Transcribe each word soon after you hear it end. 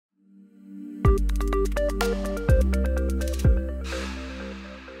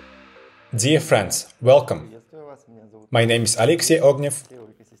Dear friends, welcome. My name is Alexey Ognev.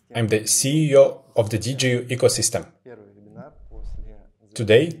 I'm the CEO of the DigiU ecosystem.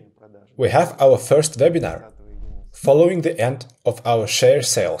 Today, we have our first webinar, following the end of our share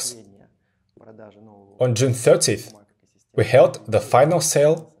sales. On June 30th, we held the final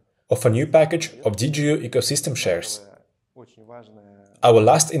sale of a new package of DigiU ecosystem shares. Our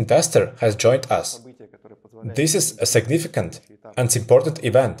last investor has joined us. This is a significant and important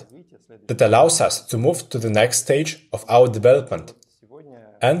event that allows us to move to the next stage of our development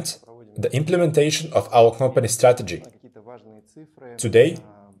and the implementation of our company strategy. Today,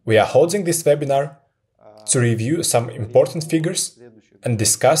 we are holding this webinar to review some important figures and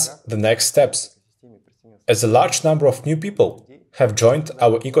discuss the next steps, as a large number of new people have joined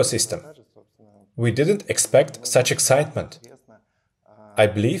our ecosystem. We didn't expect such excitement. I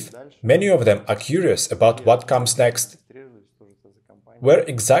believe many of them are curious about what comes next. Where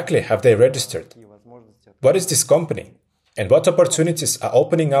exactly have they registered? What is this company? And what opportunities are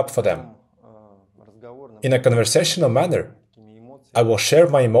opening up for them? In a conversational manner, I will share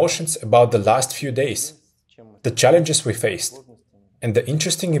my emotions about the last few days, the challenges we faced, and the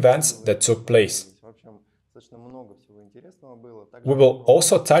interesting events that took place. We will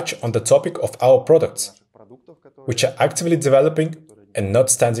also touch on the topic of our products, which are actively developing and not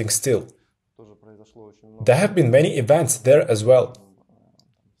standing still. There have been many events there as well.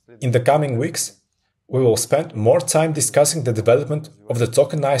 In the coming weeks, we will spend more time discussing the development of the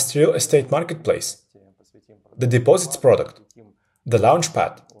tokenized real estate marketplace, the deposits product, the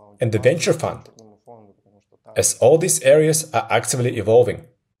launchpad, and the venture fund, as all these areas are actively evolving.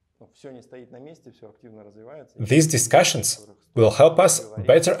 These discussions will help us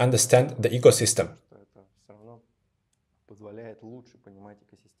better understand the ecosystem.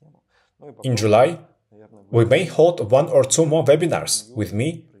 In July, we may hold 1 or 2 more webinars with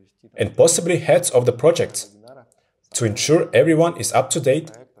me and possibly heads of the projects to ensure everyone is up to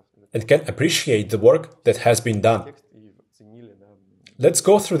date and can appreciate the work that has been done. Let's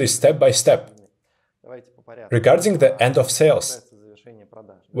go through this step by step. Regarding the end of sales,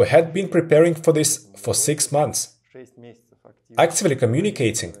 we had been preparing for this for 6 months, actively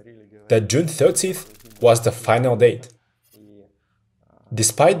communicating that June 30th was the final date.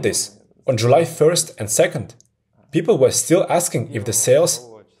 Despite this, on July 1st and 2nd, people were still asking if the sales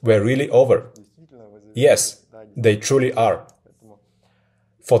were really over. Yes, they truly are.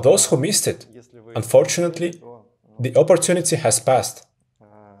 For those who missed it, unfortunately, the opportunity has passed.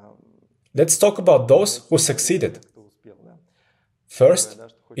 Let's talk about those who succeeded. First,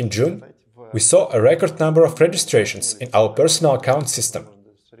 in June, we saw a record number of registrations in our personal account system.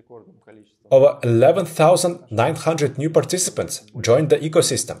 Over 11,900 new participants joined the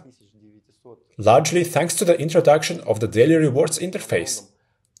ecosystem, largely thanks to the introduction of the daily rewards interface,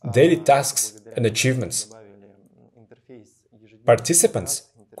 daily tasks and achievements. Participants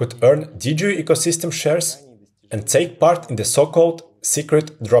could earn DigiU ecosystem shares and take part in the so-called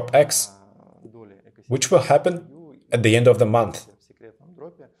secret Drop X, which will happen at the end of the month.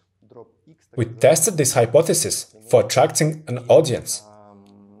 We tested this hypothesis for attracting an audience,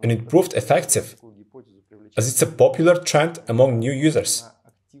 and it proved effective, as it's a popular trend among new users,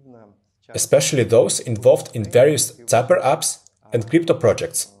 especially those involved in various Zapper apps and crypto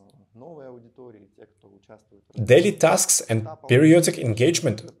projects. Daily tasks and periodic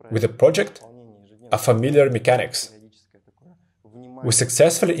engagement with the project are familiar mechanics. We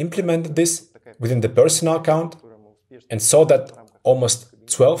successfully implemented this within the personal account and saw that almost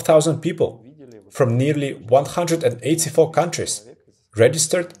 12,000 people from nearly 184 countries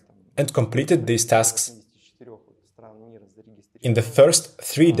registered and completed these tasks. In the first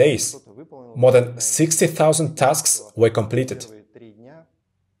 3 days, more than 60,000 tasks were completed.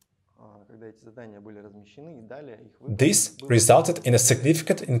 This resulted in a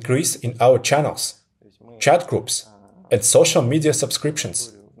significant increase in our channels, chat groups, and social media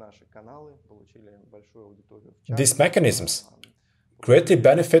subscriptions. These mechanisms greatly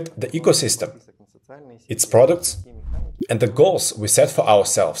benefit the ecosystem, its products, and the goals we set for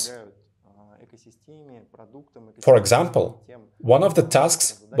ourselves. For example, one of the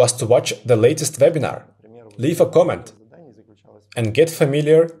tasks was to watch the latest webinar, leave a comment, and get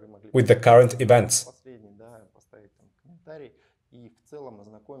familiar with the current events.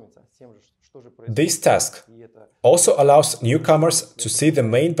 This task also allows newcomers to see the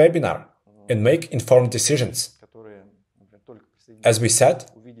main webinar and make informed decisions. As we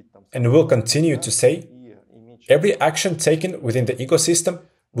said, and will continue to say, every action taken within the ecosystem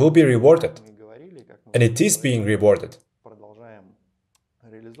will be rewarded, and it is being rewarded.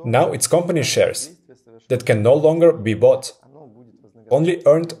 Now it's company shares that can no longer be bought. only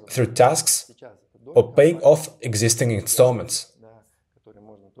earned through tasks or paying off existing installments,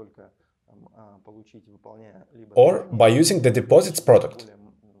 or by using the deposits product,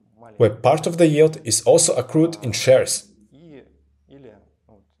 where part of the yield is also accrued in shares.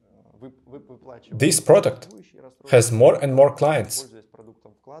 This product has more and more clients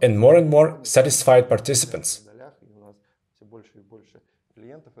and more satisfied participants.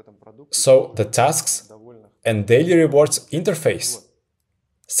 So the tasks and daily rewards interface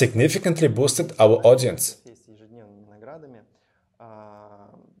significantly boosted our audience.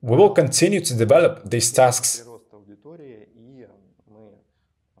 We will continue to develop these tasks.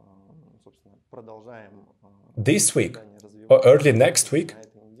 This week or early next week,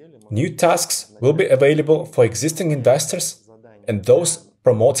 new tasks will be available for existing investors and those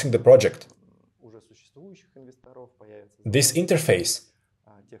promoting the project. This interface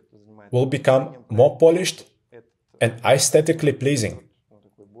will become more polished and aesthetically pleasing,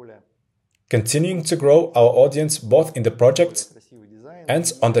 continuing to grow our audience both in the projects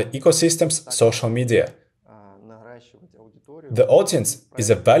and on the ecosystem's social media. The audience is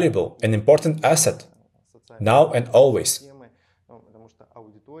a valuable and important asset, now and always.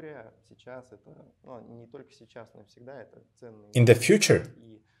 In the future,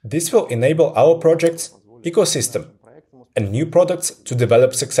 this will enable our project's ecosystem and new products to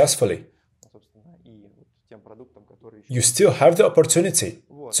develop successfully. You still have the opportunity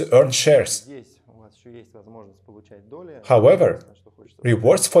to earn shares. However,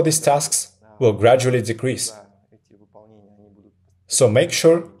 rewards for these tasks will gradually decrease. So make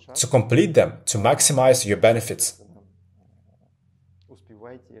sure to complete them to maximize your benefits.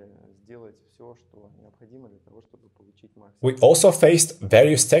 We also faced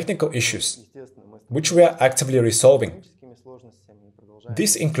various technical issues, which we are actively resolving.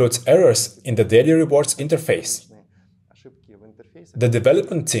 This includes errors in the daily rewards interface. The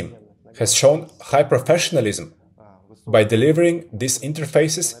development team has shown high professionalism by delivering these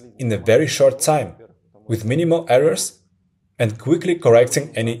interfaces in a very short time, with minimal errors and quickly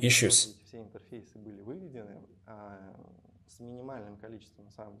correcting any issues.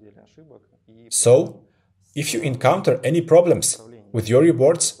 So, if you encounter any problems with your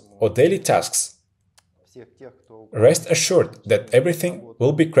rewards or daily tasks, rest assured that everything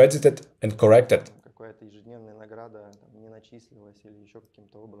will be credited and corrected.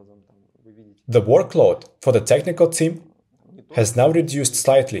 The workload for the technical team has now reduced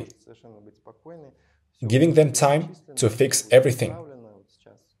slightly, giving them time to fix everything.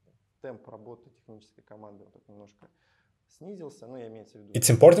 It's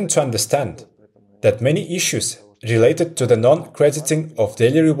important to understand that many issues related to the non-crediting of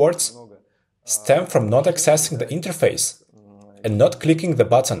daily rewards stem from not accessing the interface and not clicking the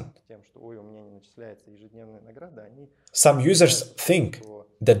button. Some users think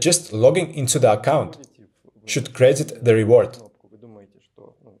that just logging into the account should credit the reward.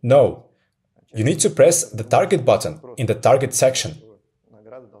 No, you need to press the target button in the target section.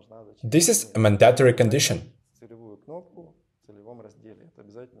 This is a mandatory condition.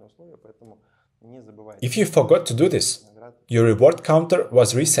 If you forgot to do this, your reward counter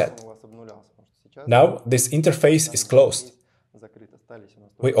was reset. Now this interface is closed.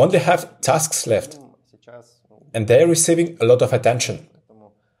 We only have tasks left, and they are receiving a lot of attention.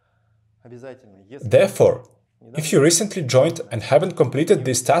 Therefore, if you recently joined and haven't completed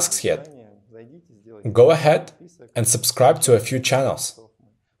these tasks yet, go ahead and subscribe to a few channels.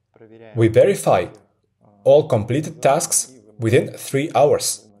 We verify all completed tasks within 3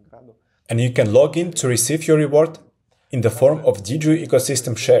 hours, and you can log in to receive your reward in the form of DigiU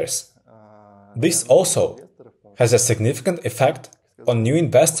ecosystem shares. This also has a significant effect on new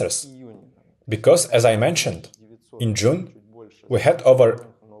investors, because, as I mentioned, in June we had over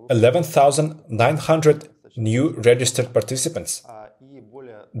 11,900 new registered participants.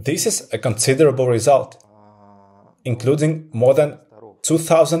 This is a considerable result, including more than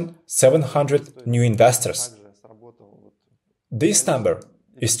 2,700 new investors. This number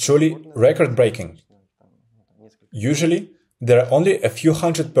is truly record-breaking. Usually, there are only a few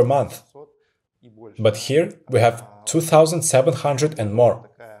hundred per month, but here we have 2,700 and more.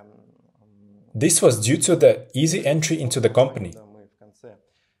 This was due to the easy entry into the company.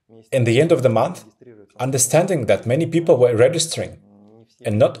 In the end of the month, understanding that many people were registering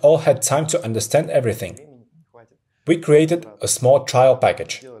and not all had time to understand everything, we created a small trial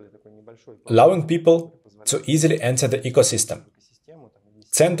package, allowing people to easily enter the ecosystem.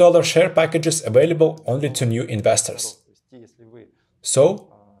 $10 share packages available only to new investors. So,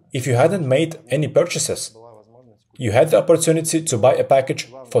 if you hadn't made any purchases, you had the opportunity to buy a package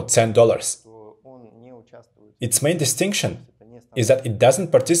for $10. Its main distinction is that it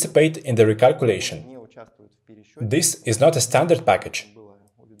doesn't participate in the recalculation. This is not a standard package.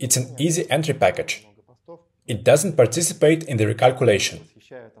 It's an easy entry package. It doesn't participate in the recalculation.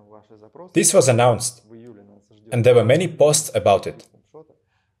 This was announced, and there were many posts about it.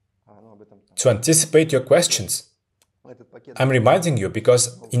 To anticipate your questions, I'm reminding you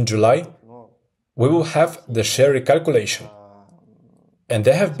because in July we will have the share recalculation, and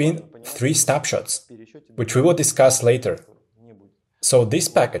there have been 3 snapshots, which we will discuss later. So this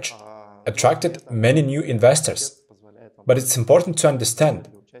package attracted many new investors, but it's important to understand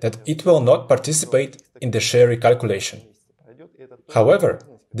that it will not participate in the share recalculation. However,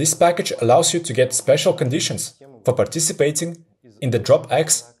 this package allows you to get special conditions for participating in the drop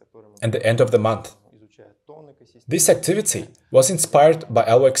X at the end of the month. This activity was inspired by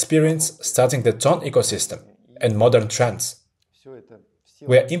our experience studying the tone ecosystem and modern trends.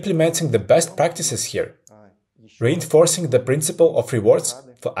 We are implementing the best practices here, reinforcing the principle of rewards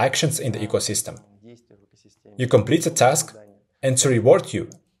for actions in the ecosystem. You complete a task, and to reward you,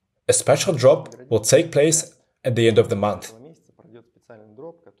 a special drop will take place at the end of the month.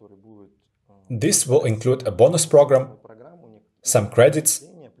 This will include a bonus program, some credits,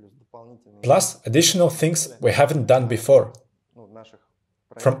 plus additional things we haven't done before,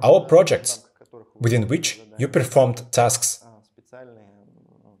 from our projects within which you performed tasks,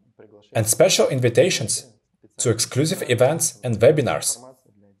 and special invitations to exclusive events and webinars.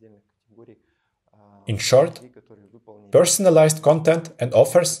 In short, personalized content and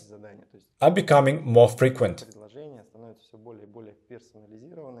offers are becoming more frequent.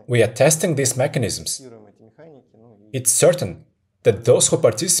 We are testing these mechanisms. It's certain that those who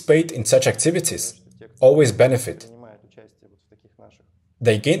participate in such activities always benefit.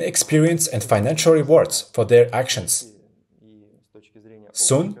 They gain experience and financial rewards for their actions.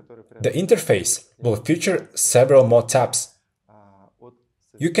 Soon, the interface will feature several more tabs.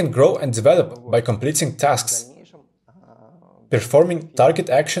 You can grow and develop by completing tasks, performing target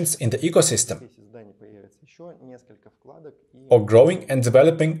actions in the ecosystem, or growing and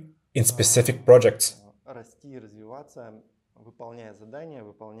developing in specific projects.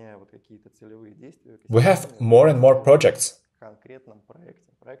 We have more and more projects.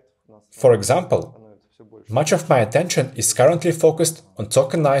 For example, much of my attention is currently focused on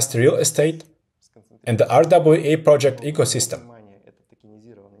tokenized real estate and the RWA project ecosystem,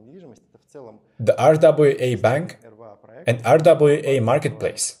 the RWA bank and RWA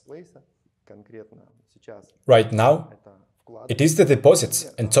marketplace. Right now, it is the deposits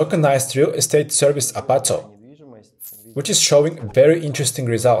and tokenized real estate service Apato, which is showing very interesting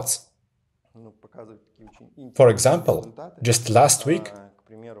results. For example, just last week,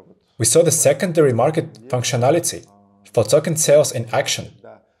 we saw the secondary market functionality for token sales in action,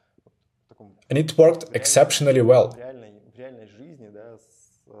 and it worked exceptionally well.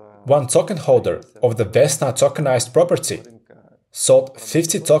 One token holder of the Vesna tokenized property sold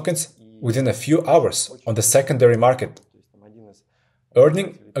 50 tokens within a few hours on the secondary market,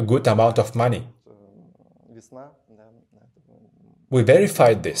 earning a good amount of money. We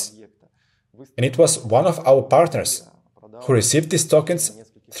verified this, and it was one of our partners who received these tokens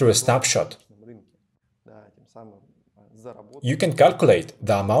through a snapshot. You can calculate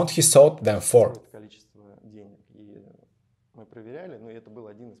the amount he sold them for.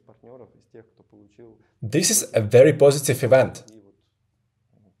 This is a very positive event.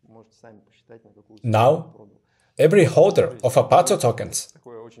 Now, every holder of Apato tokens,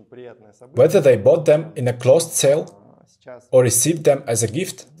 whether they bought them in a closed sale or received them as a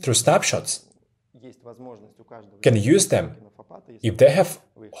gift through snapshots, can use them if they have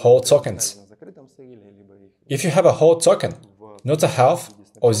whole tokens. If you have a whole token, not a half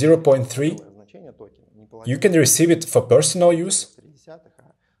or 0.3, you can receive it for personal use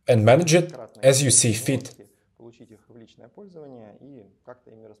and manage it as you see fit.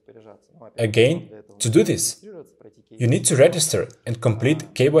 Again, to do this, you need to register and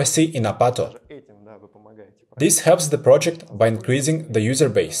complete KYC in Apato. This helps the project by increasing the user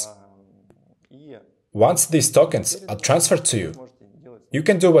base. Once these tokens are transferred to you, you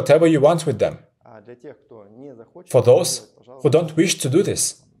can do whatever you want with them. For those who don't wish to do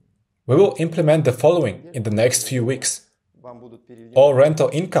this, we will implement the following in the next few weeks. All rental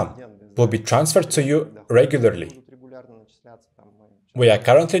income will be transferred to you regularly. We are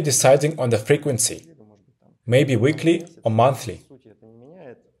currently deciding on the frequency, maybe weekly or monthly.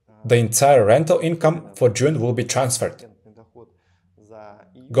 The entire rental income for June will be transferred.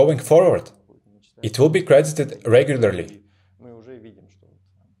 Going forward, it will be credited regularly.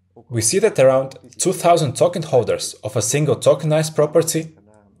 We see that around 2,000 token holders of a single tokenized property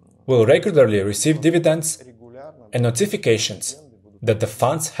will regularly receive dividends and notifications that the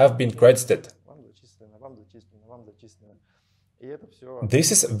funds have been credited.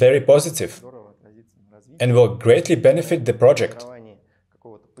 This is very positive and will greatly benefit the project,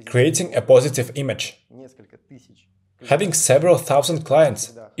 creating a positive image. Having several thousand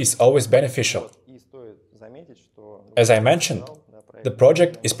clients is always beneficial. As I mentioned, the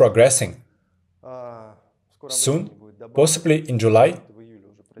project is progressing. Soon, possibly in July,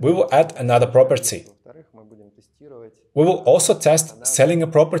 we will add another property. We will also test selling a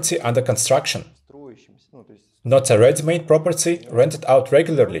property under construction. Not a ready-made property rented out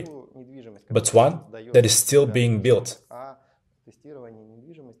regularly, but one that is still being built.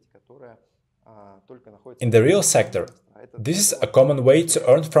 In the real sector, this is a common way to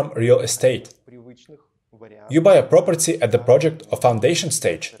earn from real estate. You buy a property at the project or foundation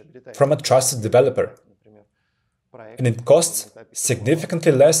stage from a trusted developer, and it costs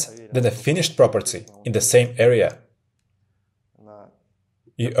significantly less than a finished property in the same area.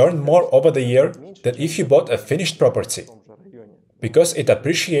 You earn more over the year than if you bought a finished property, because it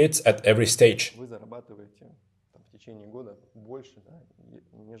appreciates at every stage.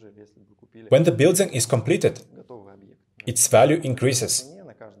 When the building is completed, its value increases.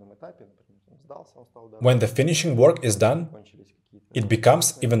 When the finishing work is done, it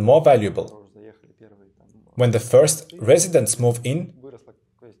becomes even more valuable. When the first residents move in,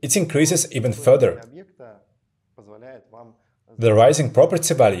 it increases even further. The rising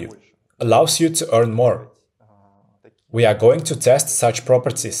property value allows you to earn more. We are going to test such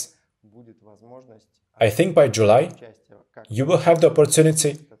properties. I think by July, you will have the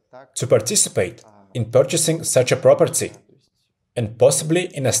opportunity to participate in purchasing such a property, and possibly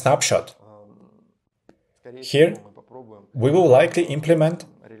in a snapshot. Here, we will likely implement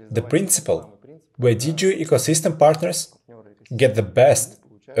the principle where DigiU ecosystem partners get the best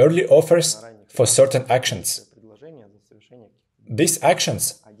early offers for certain actions. These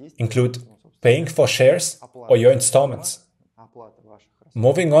actions include paying for shares or your installments.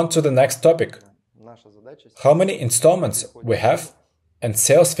 Moving on to the next topic. How many installments we have and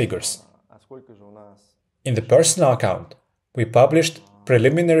sales figures. In the personal account, we published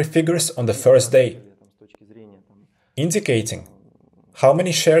preliminary figures on the first day, indicating how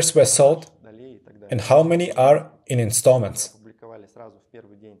many shares were sold and how many are in installments.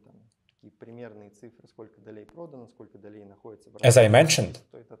 As I mentioned,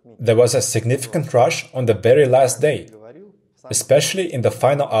 there was a significant rush on the very last day, especially in the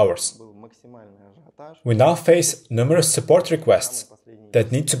final hours. We now face numerous support requests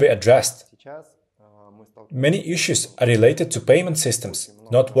that need to be addressed. Many issues are related to payment systems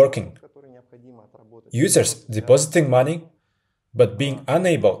not working, users depositing money but being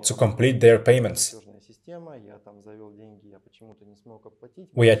unable to complete their payments.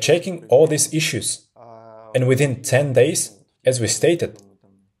 We are checking all these issues, and within 10 days, as we stated,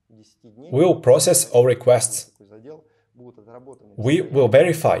 we will process all requests. We will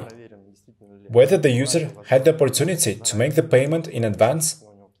verify whether the user had the opportunity to make the payment in advance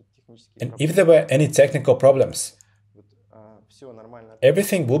and if there were any technical problems.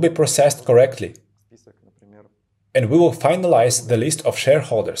 Everything will be processed correctly, and we will finalize the list of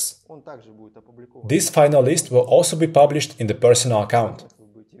shareholders. This final list will also be published in the personal account.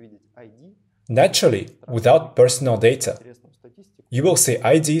 Naturally, without personal data, you will see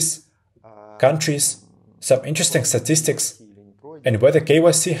IDs, countries, some interesting statistics, and whether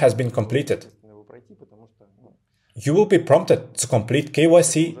KYC has been completed. You will be prompted to complete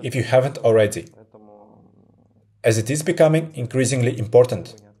KYC if you haven't already, as it is becoming increasingly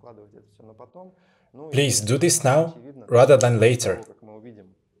important. Please do this now rather than later.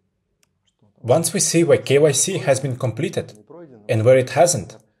 Once we see where KYC has been completed and where it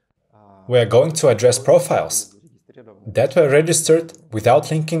hasn't, we are going to address profiles that were registered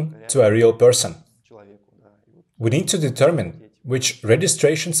without linking to a real person. We need to determine which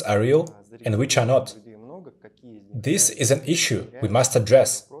registrations are real and which are not. This is an issue we must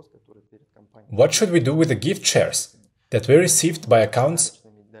address. What should we do with the gift shares that were received by accounts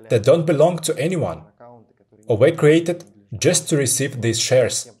that don't belong to anyone or were created just to receive these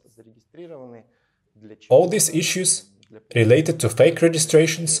shares? All these issues related to fake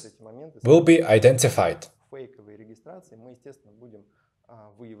registrations will be identified.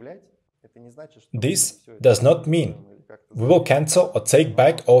 This does not mean we will cancel or take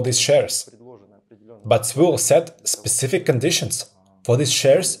back all these shares, but we will set specific conditions for these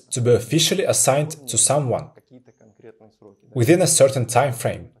shares to be officially assigned to someone within a certain time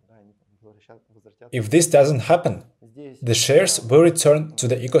frame. If this doesn't happen, the shares will return to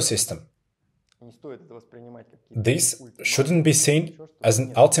the ecosystem. This shouldn't be seen as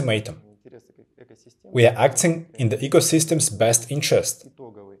an ultimatum. we are acting in the ecosystem's best interest,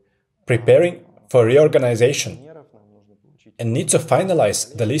 preparing for reorganization, and need to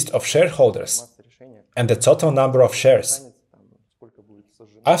finalize the list of shareholders and the total number of shares.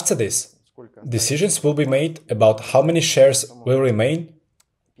 After this, decisions will be made about how many shares will remain,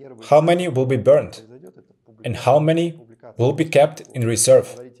 how many will be burned, and how many will be kept in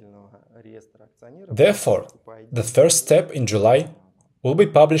reserve. Therefore, the first step in July will be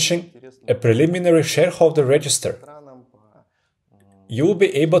publishing a preliminary shareholder register. You will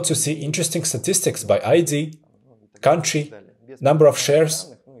be able to see interesting statistics by ID, country, number of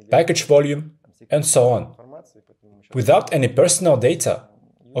shares, package volume, and so on, without any personal data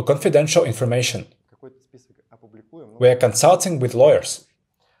or confidential information. We are consulting with lawyers,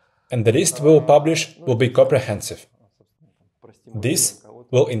 and the list we will publish will be comprehensive. This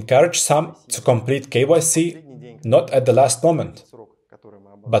will encourage some to complete KYC not at the last moment,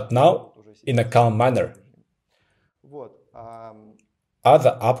 but now in a calm manner.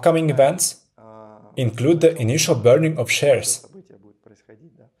 Other upcoming events include the initial burning of shares.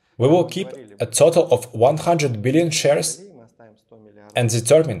 We will keep a total of 100 billion shares and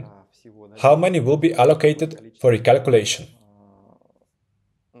determine how many will be allocated for recalculation.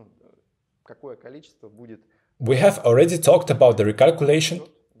 We have already talked about the recalculation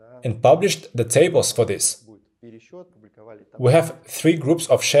and published the tables for this. We have 3 groups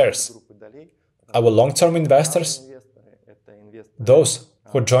of shares: our long-term investors, those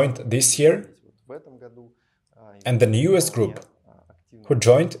who joined this year, and the newest group, who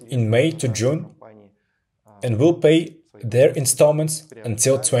joined in May to June and will pay their installments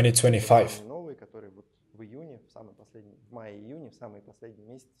until 2025.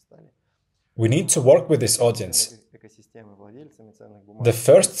 We need to work with this audience. The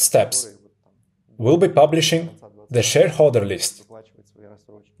first steps will be publishing the shareholder list,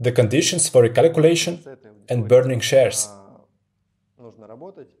 the conditions for recalculation and burning shares.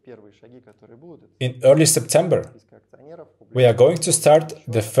 In early September, we are going to start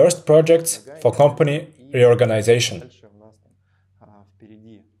the first projects for company reorganization.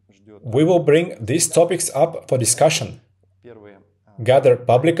 We will bring these topics up for discussion, gather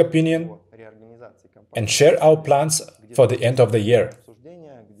public opinion, and share our plans for the end of the year.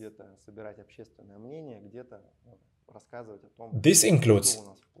 This includes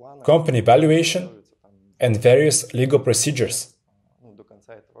company valuation and various legal procedures.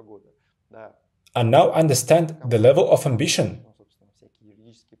 I now understand the level of ambition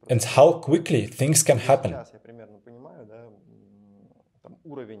and how quickly things can happen.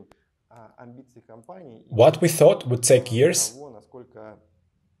 What we thought would take years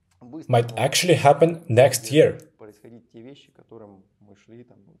might actually happen next year.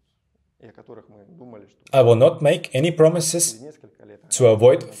 I will not make any promises to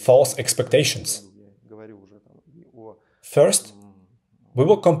avoid false expectations. First, we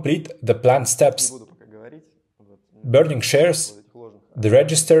will complete the planned steps: burning shares, the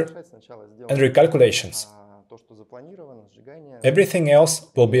register, and recalculations. Everything else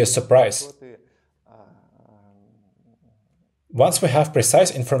will be a surprise. Once we have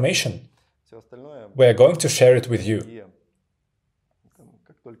precise information, we are going to share it with you.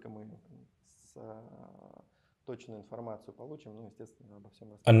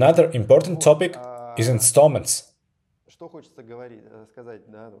 Another important topic is installments.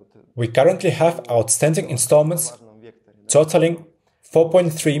 We currently have outstanding installments totaling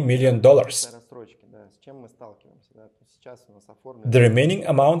 $4.3 million. The remaining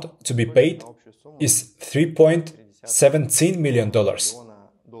amount to be paid is $3.17 million.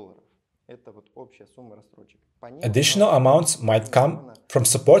 Additional amounts might come from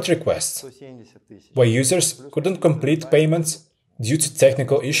support requests, where users couldn't complete payments due to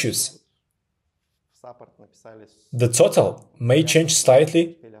technical issues. The total may change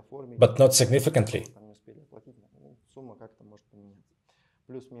slightly, but not significantly.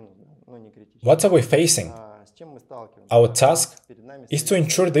 What are we facing? Our task is to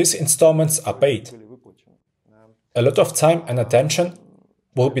ensure these installments are paid. A lot of time and attention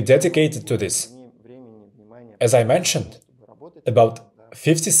will be dedicated to this. As I mentioned, about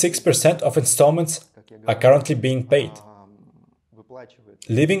 56% of installments are currently being paid,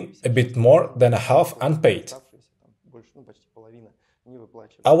 leaving a bit more than a half unpaid.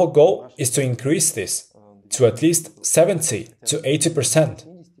 Our goal is to increase this to at least 70 to 80%.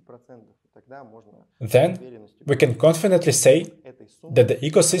 Then we can confidently say that the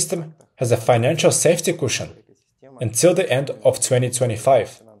ecosystem has a financial safety cushion until the end of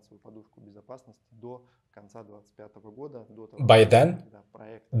 2025. By then,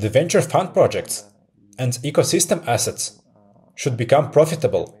 the venture fund projects and ecosystem assets should become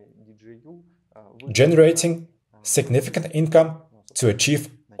profitable. generating significant income to achieve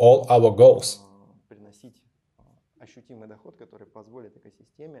all our goals.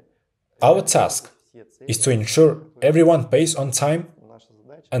 Our task is to ensure everyone pays on time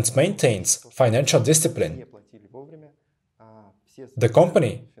and maintains financial discipline. The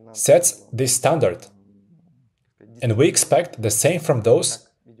company sets this standard, and we expect the same from those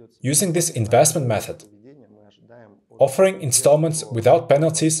using this investment method, offering installments without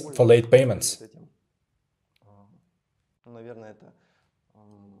penalties for late payments.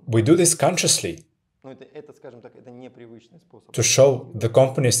 We do this consciously to show the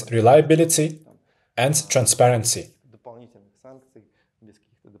company's reliability and transparency.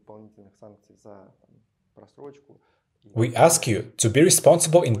 We ask you to be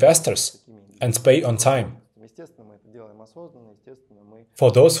responsible investors and pay on time.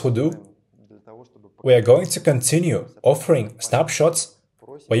 For those who do, we are going to continue offering snapshots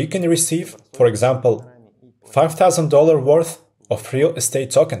where you can receive, for example, $5,000 worth of real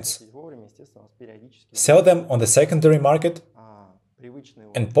estate tokens, sell them on the secondary market,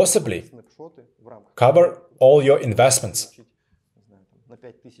 and possibly cover all your investments.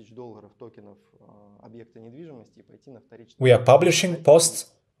 We are publishing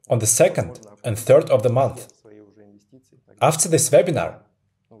posts on the 2nd and 3rd of the month. After this webinar,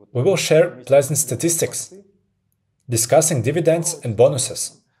 we will share pleasant statistics, discussing dividends and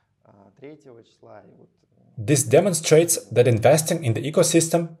bonuses. This demonstrates that investing in the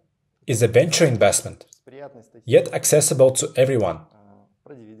ecosystem is a venture investment, yet accessible to everyone.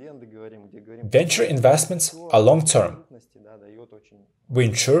 Venture investments are long-term. We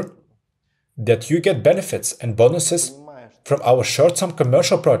ensure that you get benefits and bonuses from our short-term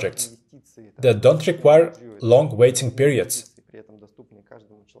commercial projects that don't require long waiting periods.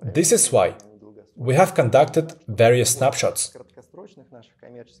 This is why we have conducted various snapshots.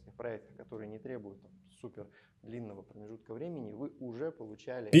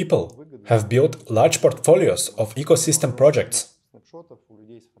 People have built large portfolios of ecosystem projects.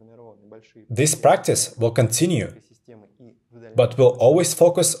 This practice will continue, but will always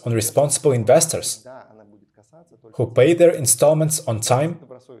focus on responsible investors who pay their installments on time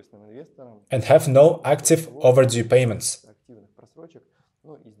and have no active overdue payments.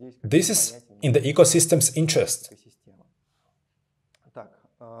 This is in the ecosystem's interest.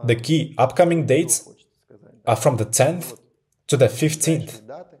 The key upcoming dates are from the 10th to the 15th,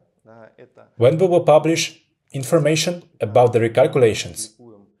 when we will publish information about the recalculations.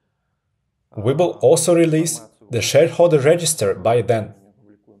 We will also release the shareholder register by then.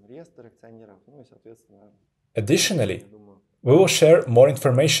 Additionally, we will share more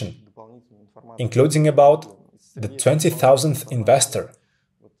information, including about the 20,000th investor.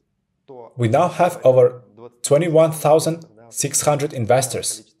 We now have over 21,600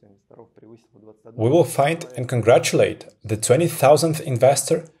 investors. We will find and congratulate the 20,000th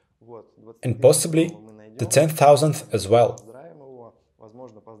investor and possibly the 10,000th as well.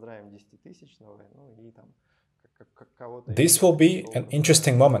 This will be an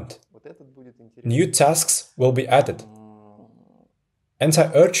interesting moment. New tasks will be added, and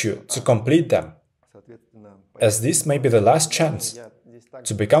I urge you to complete them, as this may be the last chance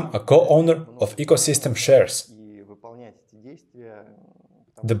to become a co-owner of ecosystem shares.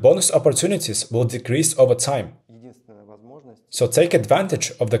 The bonus opportunities will decrease over time, so take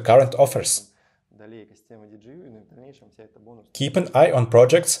advantage of the current offers. Keep an eye on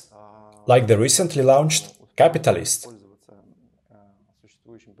projects like the recently launched Capitalist.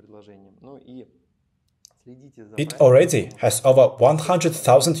 It already has over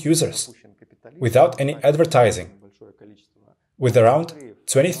 100,000 users, without any advertising, with around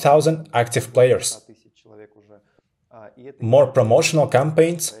 20,000 active players. More promotional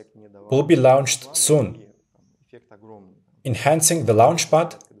campaigns will be launched soon, enhancing the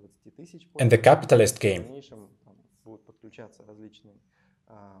Launchpad and the Capitalist game.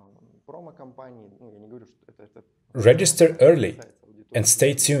 Register early and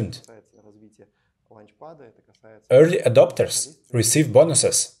stay tuned. Early adopters receive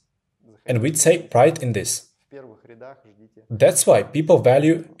bonuses, and we take pride in this. That's why people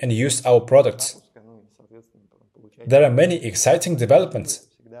value and use our products. There are many exciting developments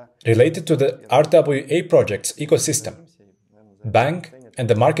related to the RWA project's ecosystem, bank and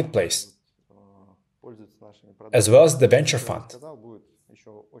the marketplace, as well as the venture fund.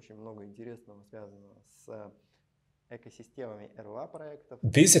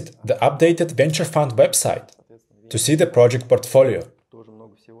 Visit the updated venture fund website to see the project portfolio.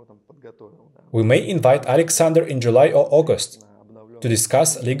 We may invite Alexander in July or August to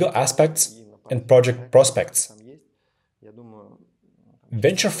discuss legal aspects and project prospects.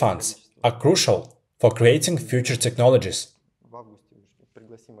 Venture funds are crucial for creating future technologies.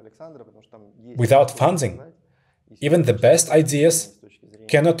 Without funding, even the best ideas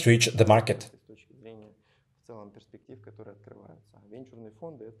cannot reach the market.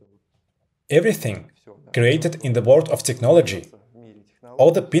 Everything created in the world of technology,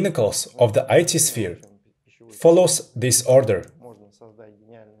 all the pinnacles of the IT sphere, follows this order.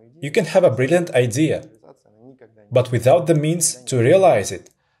 You can have a brilliant idea, but without the means to realize it,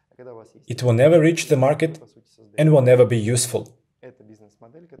 it will never reach the market and will never be useful.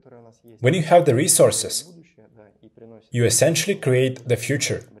 When you have the resources, you essentially create the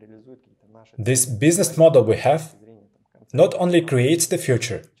future. This business model we have not only creates the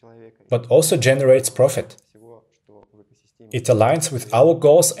future, but also generates profit. It aligns with our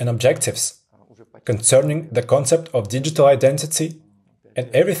goals and objectives concerning the concept of digital identity, and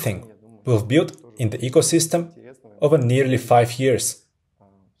everything we've built in the ecosystem over nearly 5 years.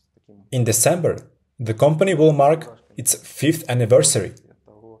 In December, the company will mark its 5th anniversary.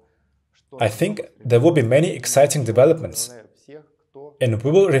 I think there will be many exciting developments, and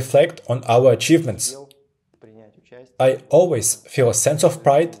we will reflect on our achievements. I always feel a sense of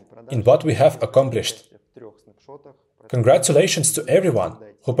pride in what we have accomplished. Congratulations to everyone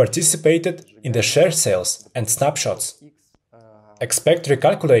who participated in the share sales and snapshots. Expect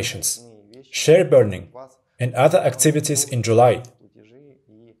recalculations, share burning, and other activities in July.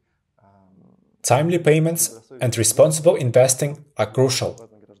 Timely payments and responsible investing are crucial.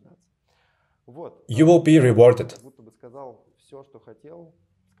 You will be rewarded.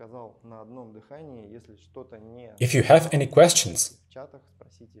 If you have any questions,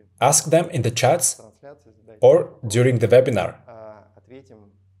 ask them in the chats or during the webinar.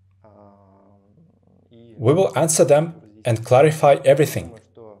 We will answer them and clarify everything.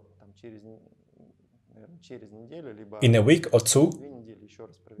 In a week or two,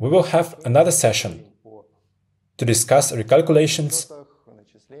 we will have another session to discuss recalculations,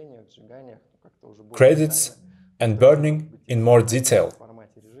 credits, and burning in more detail.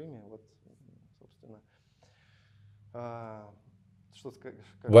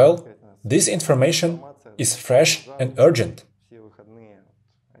 Well, this information is fresh and urgent.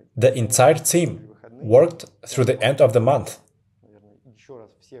 The entire team worked through the end of the month.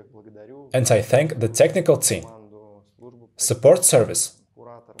 And I thank the technical team, support service,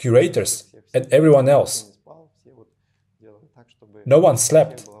 curators, and everyone else. No one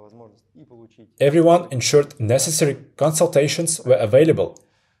slept. Everyone ensured necessary consultations were available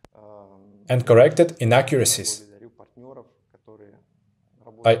and corrected inaccuracies.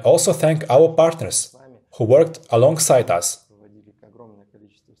 I also thank our partners who worked alongside us,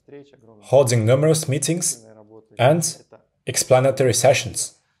 holding numerous meetings and explanatory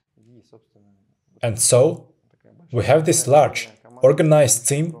sessions. And so, we have this large, organized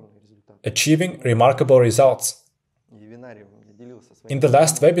team achieving remarkable results. In the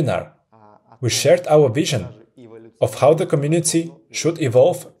last webinar, we shared our vision of how the community should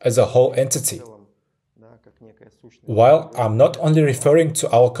evolve as a whole entity. While I'm not only referring to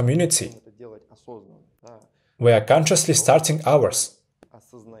our community, we are consciously starting ours,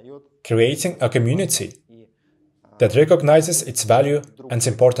 creating a community that recognizes its value and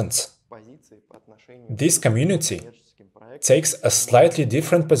importance. This community takes a slightly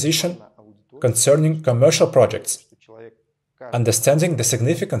different position concerning commercial projects, understanding the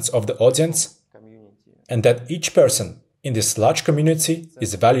significance of the audience and that each person in this large community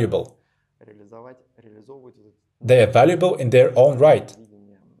is valuable. They are valuable in their own right,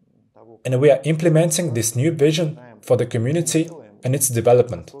 and we are implementing this new vision for the community and its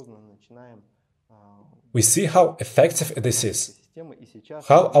development. We see how effective this is,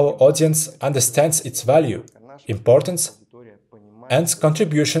 how our audience understands its value, importance, and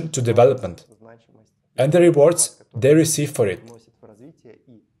contribution to development, and the rewards they receive for it.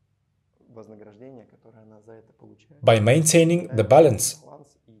 By maintaining the balance,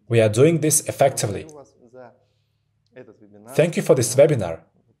 we are doing this effectively. Thank you for this webinar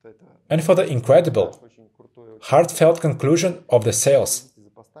and for the incredible, heartfelt conclusion of the sales.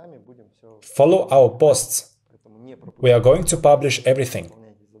 Follow our posts. We are going to publish everything.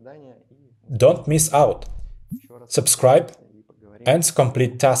 Don't miss out. Subscribe and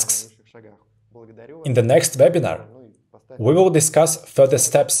complete tasks. In the next webinar, we will discuss further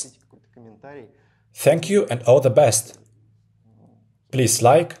steps. Thank you and all the best. Please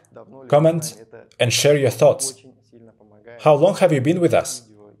like, comment, and share your thoughts. How long have you been with us?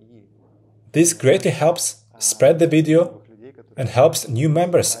 This greatly helps spread the video and helps new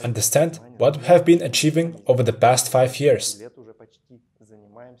members understand what we have been achieving over the past 5 years.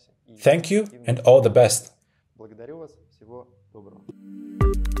 Thank you and all the best.